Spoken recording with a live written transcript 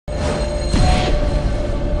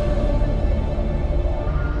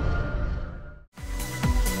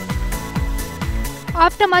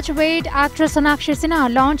After much wait, actress Sonakshi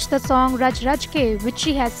Sinha launched the song Raj Raj Ke, which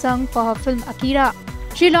she has sung for her film Akira.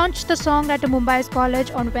 She launched the song at Mumbai's college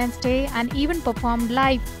on Wednesday and even performed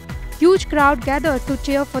live. Huge crowd gathered to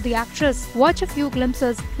cheer for the actress. Watch a few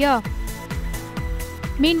glimpses here.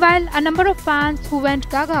 Meanwhile, a number of fans who went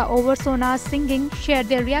gaga over Sona's singing shared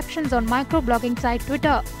their reactions on microblogging site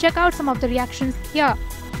Twitter. Check out some of the reactions here.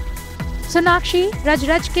 Sonakshi, Raj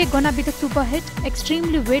Raj Ke gonna be the super hit.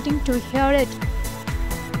 Extremely waiting to hear it.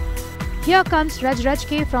 Here comes Raj Raj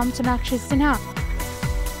Ke from Sonakshi Sinha.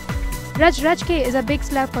 Raj Raj Ke is a big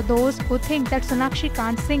slap for those who think that Sonakshi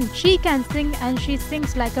can't sing. She can sing and she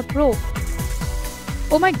sings like a pro.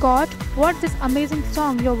 Oh my god, what this amazing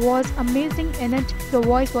song, your was amazing in it, your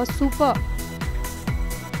voice was super.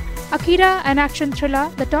 Akira, an action thriller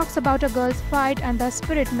that talks about a girl's fight and the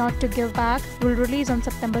spirit not to give back, will release on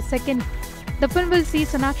September 2nd. The film will see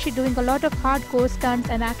Sonakshi doing a lot of hardcore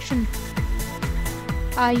stunts and action.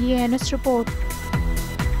 IENS report.